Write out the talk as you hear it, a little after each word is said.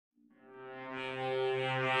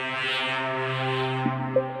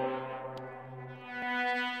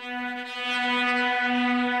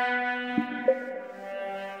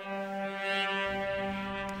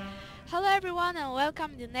everyone and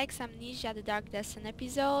welcome to the next Amnesia the Dark Descent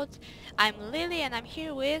episode. I'm Lily and I'm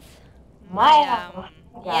here with Mayim. Mayim,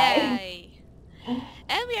 guy. Yay!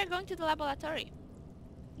 And we are going to the laboratory.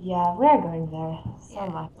 Yeah, we're going there so Yeah,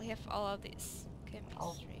 much. we have all of this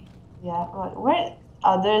Oh, chemistry. yeah, but where?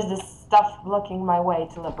 Oh, there's this stuff blocking my way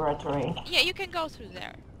to laboratory. Yeah, you can go through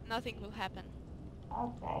there. Nothing will happen.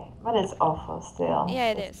 Okay, but it's awful still.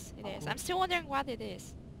 Yeah, it is. It is. I'm still wondering what it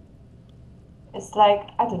is. It's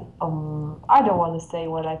like I don't want to say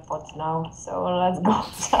what I thought now, so let's go.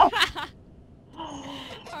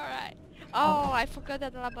 Alright. Oh, I forgot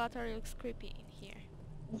that the laboratory looks creepy in here.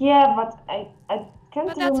 Yeah, but I can't.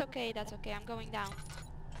 But that's okay, that's okay. I'm going down.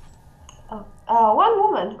 One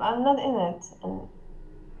moment, I'm not in it.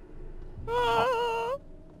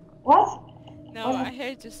 What? No, What? I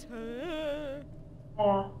heard just.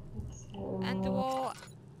 Yeah. And the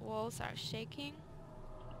walls are shaking.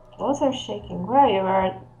 Walls are shaking. Where are you?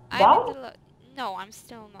 Are I'm in down? the no, I'm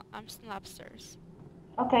still not. I'm still upstairs.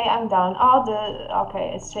 Okay, I'm down.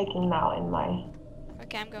 Okay, it's shaking now in my.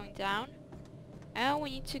 Okay, I'm going down. And we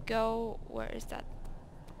need to go. Where is that?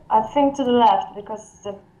 I think to the left because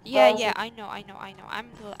the. Yeah. I know. I'm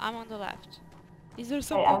on the left. Is there Okay,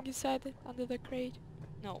 something inside it under the crate?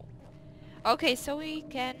 No. Okay, so we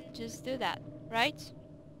can just do that, right?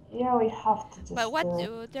 yeah, we have to just. But what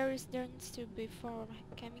there needs to be for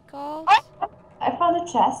chemicals. I found a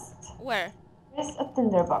chest. Where? There's a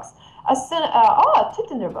tinderbox. Two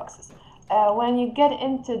tinderboxes. When you get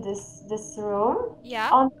into this room, Yeah.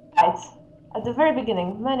 on the right, at the very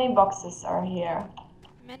beginning, many boxes are here.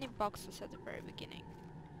 Many boxes at the very beginning.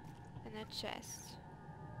 And a chest.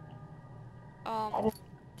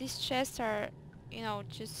 These chests are,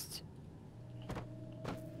 just...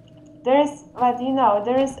 There is,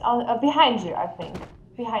 there is on behind you, I think.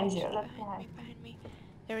 Behind you. Look behind. Behind me.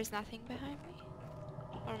 There is nothing behind me.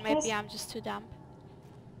 Or maybe Yes. I'm just too dumb.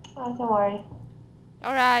 Oh, don't worry.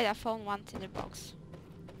 Alright, I found one tinderbox.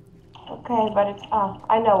 Okay, but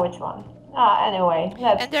I know which one. Anyway,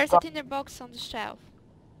 let's And there's go. a tinderbox on the shelf.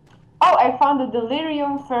 Oh, I found the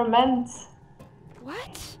delirium ferment.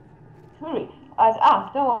 What? Hurry.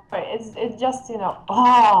 Don't worry. It's just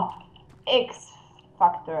X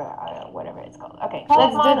factor, whatever it's called. Okay,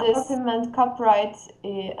 let's do this. Cement copyright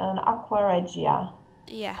and aqua regia.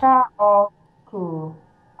 Yeah. Kaoku.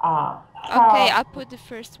 Okay, I'll put the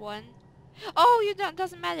first one. Oh,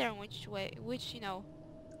 doesn't matter in which way,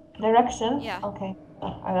 Direction? Yeah. Okay.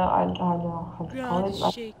 I don't know how to call Ground it.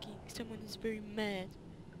 is shaking. Someone is very mad.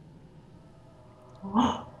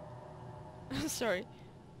 Sorry.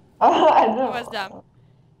 I don't know. It was dumb.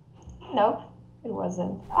 Nope, it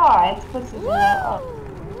wasn't. It puts it in there.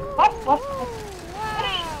 What? Wow,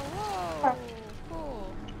 whoa, cool.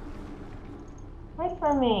 Wait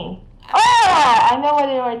for me. I know what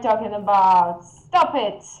you were talking about. Stop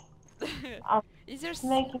it. Is there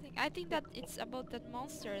something? I think that it's about that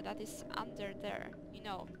monster that is under there,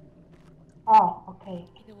 Oh, okay.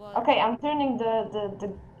 in the water. Okay, I'm turning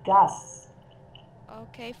the gas.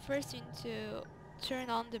 Okay, first you need to turn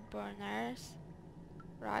on the burners,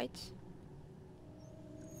 right?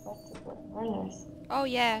 What's the burners? Oh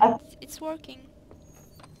yeah, it's working.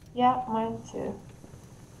 Yeah, mine too.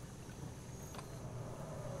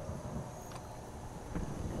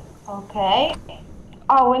 Okay.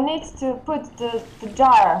 Oh, we need to put the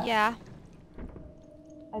jar. Yeah.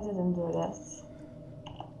 I didn't do this.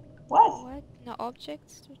 What? What? No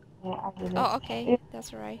objects? Yeah, I did it. Oh, okay.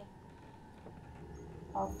 That's right.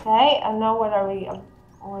 Okay, and now what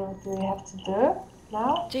do we have to do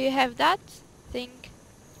now? Do you have that thing?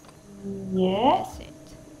 Yeah. Acid.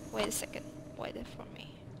 Wait a second. Wait for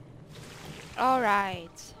me.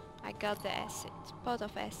 Alright. I got the acid. Pot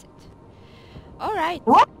of acid. Alright.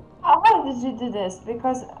 What? How did you do this?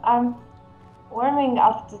 Because I'm warming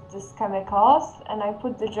up these chemicals and I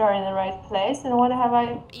put the jar in the right place, and what have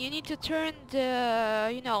I... You need to turn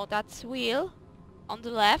the, that wheel on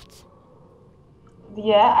the left.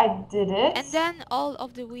 Yeah, I did it. And then all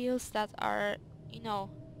of the wheels that are, Yeah,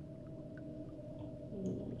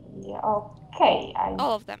 okay.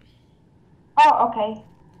 all of them. Oh, okay.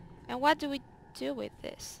 And what do we do with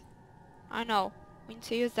this? I know. We need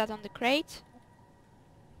to use that on the crate.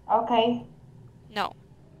 Okay. No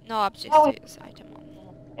objects to use item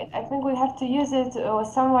on. I think we have to use it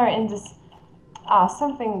somewhere in this...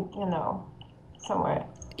 something, somewhere.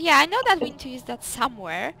 Yeah, I know that we need to use that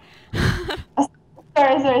somewhere.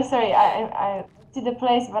 Sorry. I see the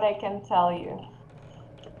place, but I can't tell you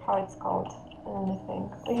how it's called.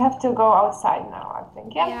 Anything. We have to go outside now, I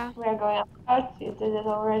think. Yeah. We are going outside. You did it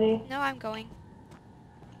already. No, I'm going.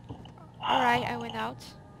 Alright, I went out.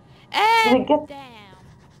 And damn.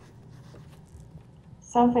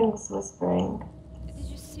 Something's whispering. Did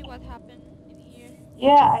you see what happened in here?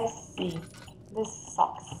 Yeah, I see. This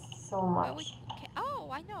sucks so But we much. can. Oh,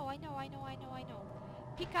 I know, I know, I know, I know, I know.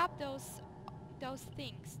 Pick up those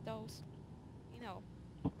things, those, you know.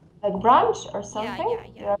 Like branch or Yeah, something? yeah,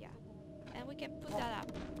 yeah, Yeah. yeah. And we can put that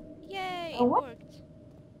up. Yay, it What? worked.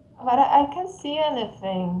 But I can't see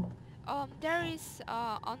anything. There is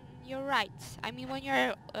on your right. I mean, when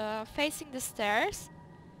you're facing the stairs,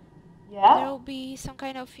 there Yeah? will be some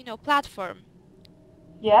kind of, platform.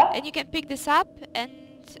 Yeah? And you can pick this up and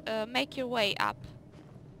make your way up.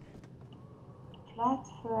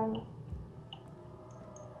 Platform.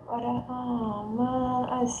 Oh man,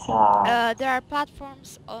 I suck. There are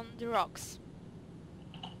platforms on the rocks.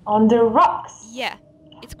 On the rocks. Yeah,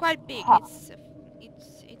 it's quite big. Ha.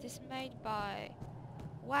 It is made by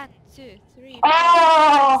 1, 2, 3, 4, 5,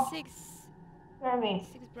 Oh! 6, Hear me.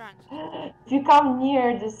 6 branches. If you come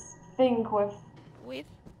near this thing with, With?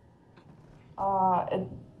 it,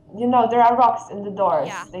 there are rocks in the doors.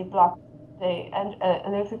 Yeah. They block.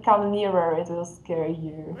 And if you come nearer, it will scare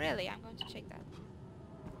you. Really? I'm going to check that.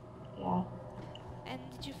 Yeah. And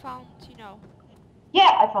did you found,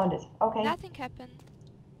 Yeah, I found it. Okay. nothing happened?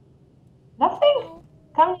 Nothing? No.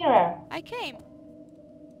 Come nearer. I came.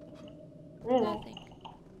 Really? Nothing.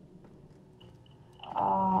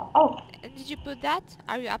 Oh. And did you put that?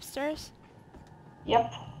 Are you upstairs?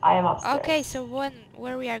 Yep, I am upstairs. Okay, so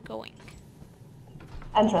where we are going?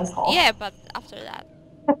 Entrance hall. Yeah, but after that.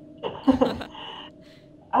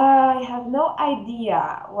 I have no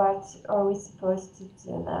idea what are we supposed to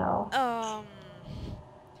do now.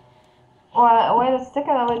 Well, wait a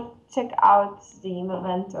second, I will check out the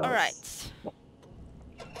mementos. Alright.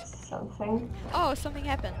 Something. Oh, something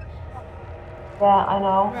happened. Yeah, I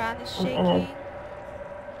know. Run is I'm in shaking. it.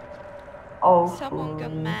 Oh. Someone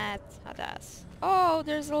got mad at us. Oh,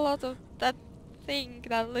 there's a lot of that thing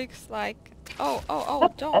that looks like... Oh,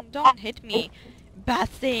 don't hit me. Bad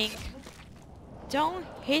thing. Don't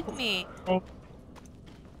hit me.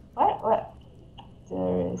 What?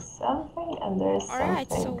 There is something and there is something.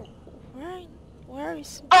 Alright, so where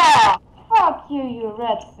is... Ah! Fuck you, you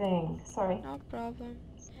red thing. Sorry. No problem.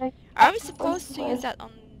 Sorry. Are we supposed to use that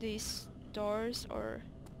on these doors or...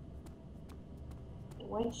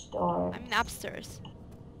 Which door? I mean upstairs.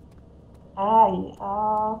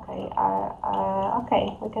 Okay.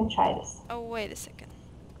 Okay, we can try this. Oh, wait a second.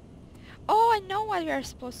 Oh, I know what we are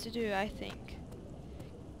supposed to do, I think.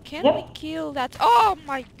 Can we kill that? Oh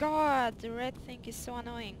my god, the red thing is so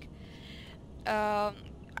annoying. I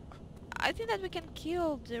think that we can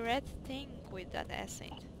kill the red thing with that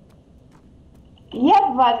acid.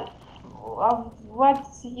 Yeah, but what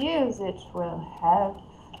use it will have?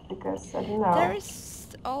 Because I don't know. There is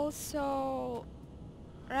also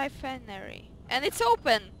refinery, and it's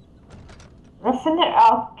open. Refinery,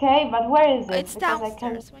 okay, but where is it? It's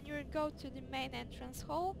downstairs. When you go to the main entrance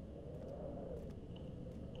hall,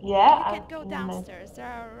 yeah, you can go downstairs. There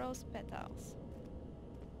are rose petals.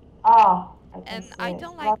 Oh, and I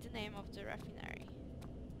don't like the name of the refinery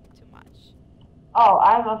too much. Oh,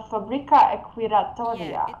 I'm a Fabrica Equiratoria.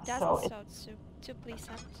 Yeah, it doesn't sound too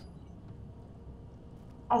pleasant.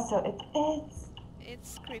 Oh, so it is.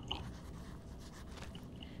 It's creepy.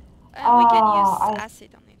 And we can use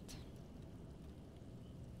acid on it.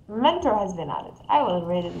 Mentor has been added. I will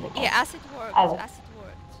read it again. Yeah, acid worked. Acid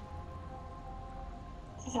worked.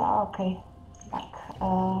 So, okay. Back.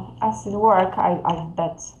 Acid work, I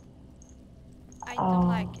bet. I don't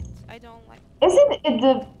like it. I don't like it. Isn't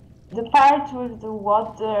it the part with the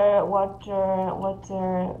water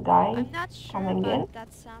guy I'm not sure, coming but in?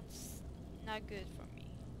 that sounds not good for me.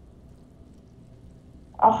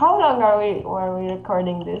 How long were we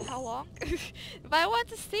recording this? How long? But I want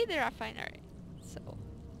to see the refinery, so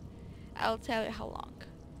I'll tell you how long.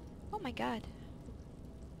 Oh my god.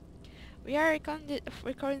 We are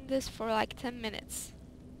recording this for like 10 minutes.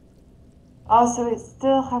 Oh, so we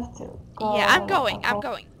still have to go. Yeah, I'm going.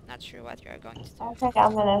 Not sure what you are going to do. Okay, a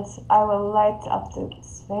minute. I will light up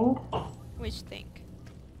this thing. Which thing?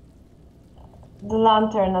 The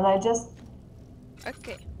lantern, and I just...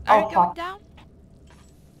 Okay. Are you going down?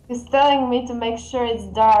 He's telling me to make sure it's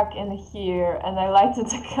dark in here, and I lighted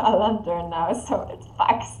the lantern now, so it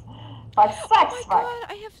fucks. Sucks. Oh my god,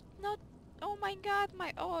 I have not... Oh my god,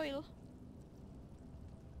 my oil.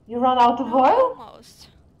 You run out of oil? Almost.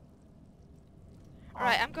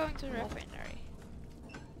 Alright, I'm going to the refinery.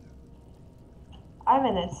 I'm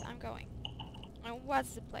in it. I'm going. And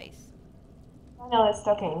what's the place? Daniel is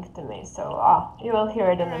talking to me, so you will hear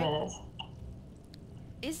it in a minute.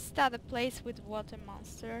 Is that a place with water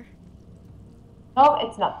monster? No,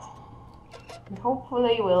 it's not. And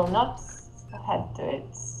hopefully will not I've had to it.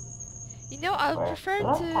 You know, I would For prefer a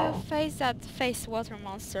long to time. face that face water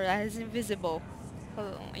monster that is invisible.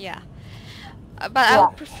 Yeah. But I Yeah.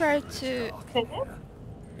 would prefer to... Did it?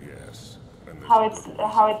 Yes. And there's How a it's good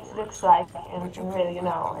how reason it for looks it. like But you in can't real, you light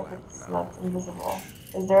know, the if lamp it's now. not invisible.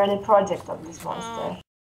 Is there any project of this Oh. monster?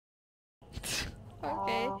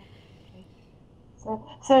 Okay. Okay.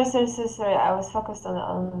 Sorry. I was focused on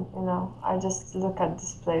you know. I just look at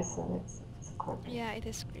this place and it's creepy. Yeah, it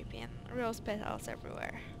is creepy and rose petals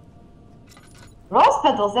everywhere. Rose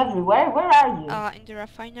petals everywhere. Where are you? In the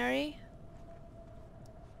refinery.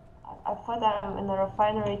 I thought I'm in a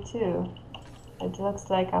refinery too. It looks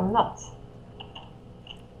like I'm not.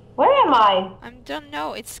 Where am I? I don't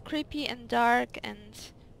know, it's creepy and dark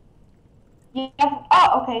and... Yeah.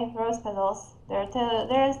 Oh, okay. Rose petals.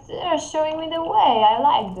 They're showing me the way. I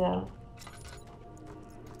like them.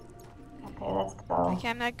 Okay, let's go. Okay,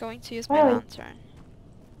 I'm not going to use my Where are we? lantern.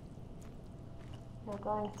 You're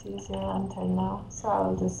going to use your lantern now, so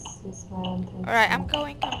I'll just use my lantern. Alright, I'm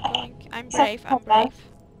going. I'm brave, I'm brave.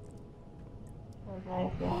 You're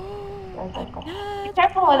brave, yeah. You're a tough I'm guy. Be not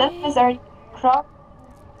careful when enemies brave. are cross.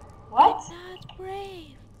 What? I'm not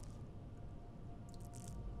brave.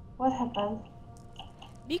 What happened?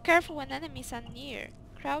 Be careful when enemies are near.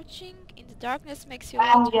 Crouching in the darkness makes you a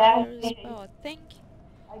Oh lot yeah, harder to spot. I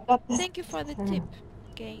got this. Thank you for the tip,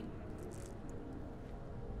 game.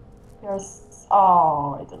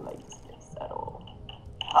 Oh, I don't like this place at all.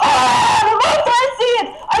 Ah, the monster! I see it!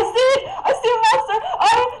 I see a monster!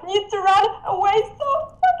 I need to run away so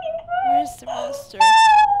fucking fast! Where's the monster?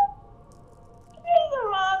 There's a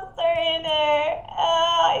monster in there!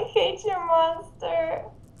 I hate your monster!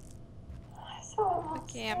 I saw a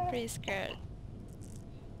monster. Okay, I'm pretty scared.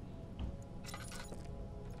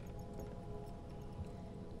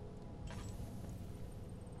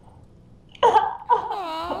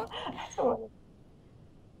 Aww.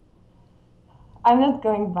 I'm not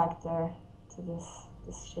going back there to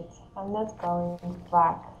this shit. I'm not going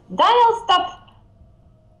back. Daniel, stop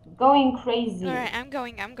going crazy. Alright, I'm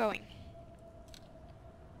going.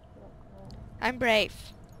 I'm brave.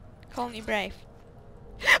 Call me brave.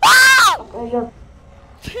 Okay,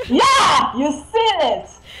 yeah, you seen it.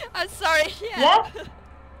 I'm sorry, Yeah?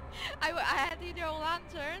 I had your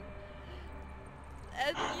lantern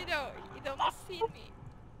and you almost seen me.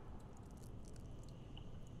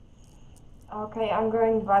 Okay, I'm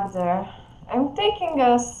going back there. I'm taking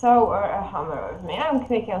a saw or a hammer with me. I'm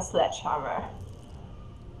taking a sledgehammer.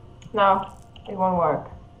 No, it won't work.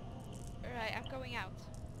 Alright, I'm going out.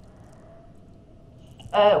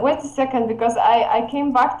 Wait a second, because I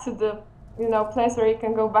came back to the place where you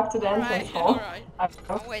can go back to the entrance hall. Alright.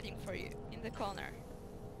 I'm waiting for you in the corner.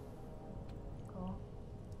 Cool.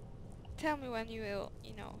 Tell me when you will,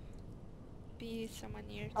 be someone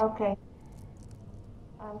near to Okay. me.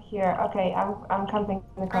 I'm here. Okay, I'm camping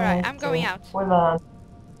in the corner. Alright, I'm going out. With a lantern.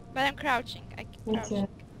 But I'm crouching. I keep Me crouching.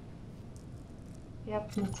 too.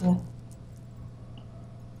 Yep, me too.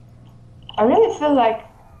 I really feel like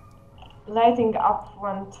lighting up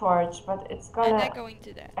one torch, but it's gonna... I'm not going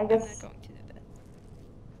to that. I guess... I'm not going to do that.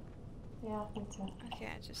 Yeah, me too. Okay,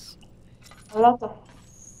 I just... A lot of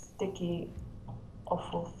sticky,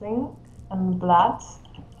 awful thing and blood.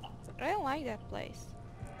 I don't like that place.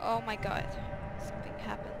 Oh my god. Something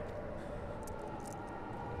happened.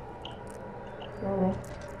 Really?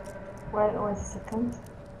 Wait a second.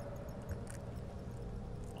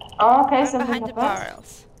 Oh, okay, I'm something behind the happened.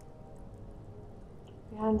 barrels.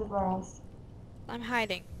 Behind the barrels. I'm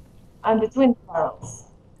hiding. I'm between the barrels.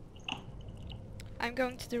 I'm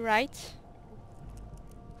going to the right.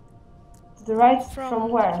 To the right From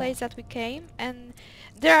where? the place that we came, and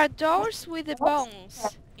there are doors with the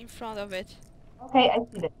bones in front of it. Okay, I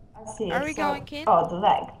see it. I see it. Are we going in? Oh, the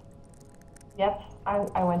leg. Yep,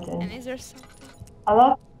 I went in. And is there something? A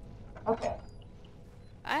lot? Okay.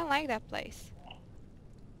 I don't like that place.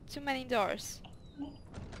 Too many doors.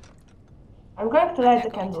 I'm going to light the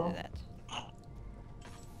candle. To do that.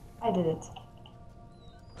 I did it.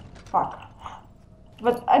 Fuck.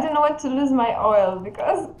 But I don't want to lose my oil,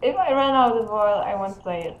 because if I run out of oil, I won't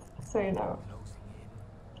play it. So you know.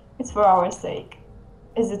 It's for our sake.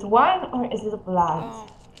 Is it wine or is it blood? Oh,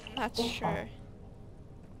 not sure.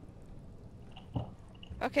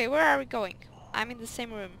 Okay, where are we going? I'm in the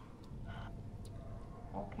same room.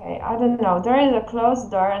 Okay, I don't know. There is a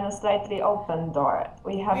closed door and a slightly open door.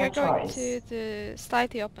 We have a choice. We are going to the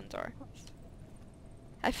slightly open door.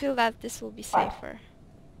 I feel that this will be safer.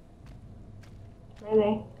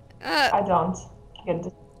 Really? I don't get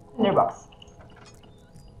the tinderbox.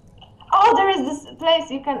 Oh, there is this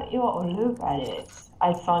place you can... Oh, look at it.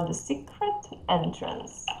 I found a secret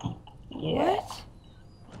entrance. Yeah.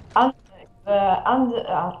 What?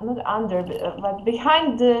 Not under, but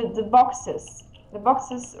behind the boxes. The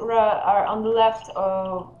boxes are on the left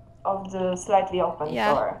of the slightly open Yeah.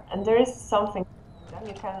 door, and there is something. Then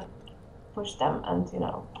you can push them, and you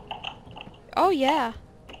know. Oh yeah.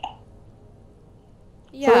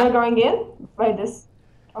 So we're Yeah. going in by this.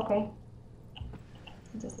 Okay.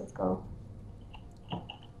 Just let's go.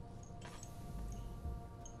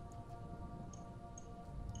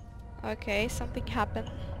 Okay, something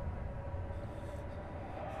happened.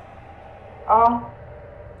 Oh,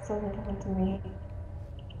 something happened to me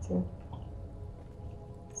too.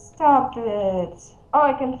 Stop it! Oh,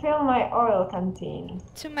 I can fill my oil canteen.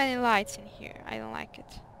 Too many lights in here. I don't like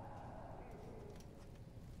it.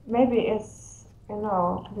 Maybe it's, you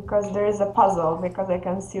know, because there is a puzzle, because I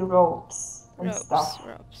can see ropes and Ropes, stuff.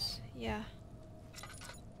 ropes. Yeah.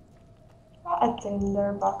 A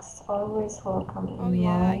tinderbox, always welcome Oh in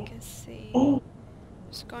yeah, I my... can see.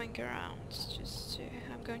 Just going around. Just to,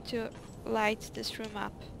 I'm going to light this room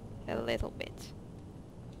up a little bit.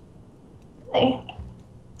 Hey.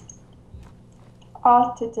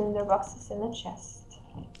 All two tinderboxes in a chest.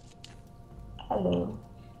 Hello.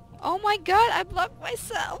 Oh my god, I blocked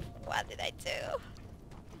myself. What did I do?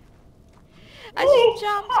 I just Really?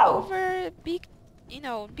 jumped How? over a big,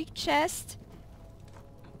 big chest.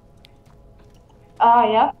 Ah,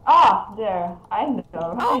 yeah. Ah, there. I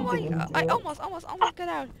know. I Oh my didn't god, do I it. almost got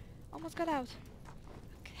out. Almost got out.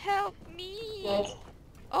 Help Good. me.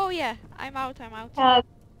 Oh yeah, I'm out. Uh,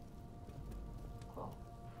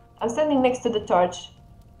 I'm standing next to the torch.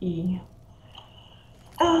 E.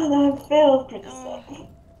 And I feel pretty Oh, safe.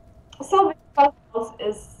 Solving puzzles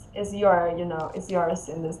is your, you know, is yours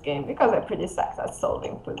in this game because I pretty suck at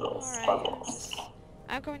solving puzzles. alright.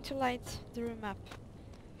 I'm going to light the room up.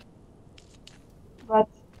 But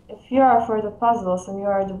if you are for the puzzles and you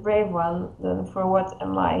are the brave one, then for what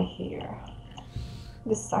am I here?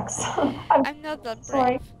 This sucks. I'm not that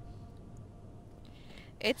sorry. brave.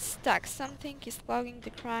 It's stuck. Something is clogging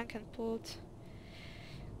the crank and pulled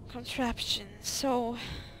contraption. So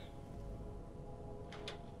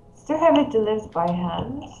It's too heavy to lift by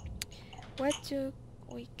hand. what do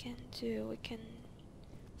we can do? We can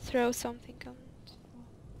throw something on.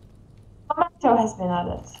 Memento has been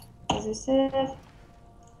added. As you said.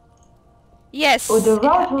 Yes, Oh, the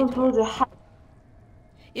it, route will it pull the works.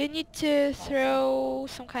 You need to throw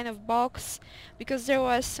some kind of box because there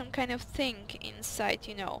was some kind of thing inside,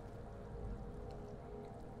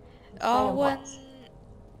 kind of when what?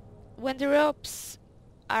 the ropes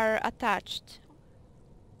are attached.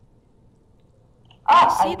 And you Ah,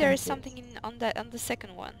 see I there can is see it. something on the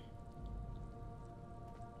second one.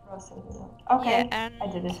 Yeah, Okay, and I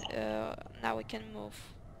did it. now we can move.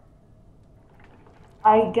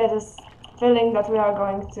 I get this feeling that we are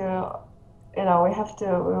going to, you know, we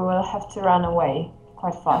will have to run away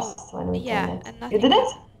quite No, fast when we turn yeah, it. and You nothing did it?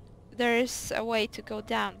 happened. There is a way to go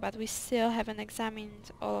down, but we still haven't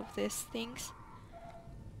examined all of these things.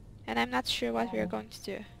 And I'm not sure what we are going to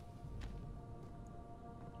do.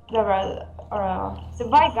 So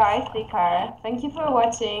bye guys, take care. Thank you for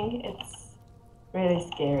watching. It's really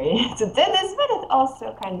scary to do this, but it's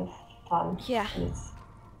also kind of fun. Yeah. And it's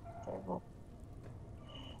terrible.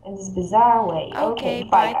 In this bizarre way. Okay, Okay,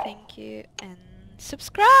 bye bye, guys. thank you, and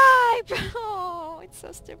subscribe! Oh, it's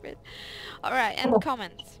so stupid. Alright, and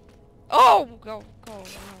comment. Oh, go,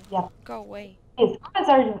 Yeah. go away. Yes,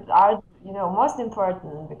 comments are you know most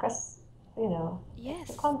important because you know it's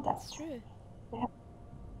the Yes, that's context. true. We have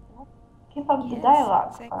to keep up the Yes,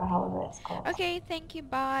 dialogue or exactly. however it's called. Okay, thank you,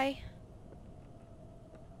 bye.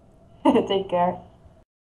 Take care.